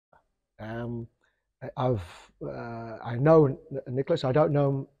Um, I know Nicholas. I don't know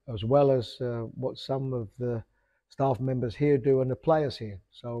him as well as what some of the staff members here do and the players here.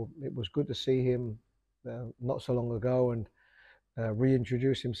 So it was good to see him not so long ago and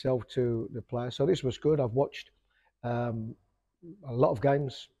reintroduce himself to the players. So this was good. I've watched um, a lot of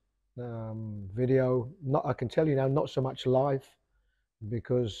games, video. Not I can tell you now, not so much live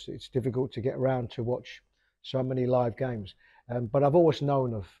because it's difficult to get around to watch so many live games. But I've always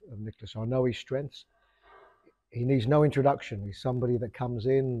known of Nicholas. I know his strengths. He needs no introduction. He's somebody that comes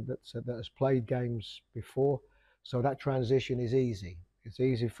in that has played games before, so that transition is easy. It's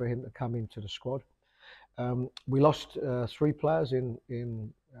easy for him to come into the squad. We lost three players in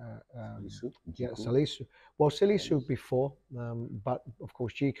Salisu, yeah, Jiku, Salisu. Well, Salisu Dennis. before, but of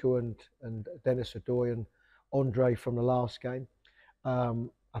course Jiku and Dennis Adoy and Andre from the last game.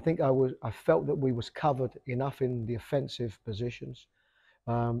 I think I felt that we was covered enough in the offensive positions,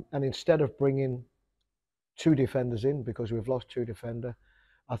 and instead of bringing two defenders in because we've lost two defender,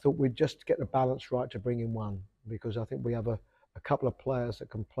 I thought we'd just get the balance right to bring in one because I think we have a couple of players that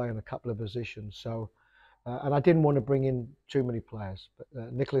can play in a couple of positions. So, and I didn't want to bring in too many players,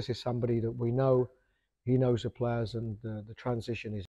 but Nicholas is somebody that we know. He knows the players, and the transition is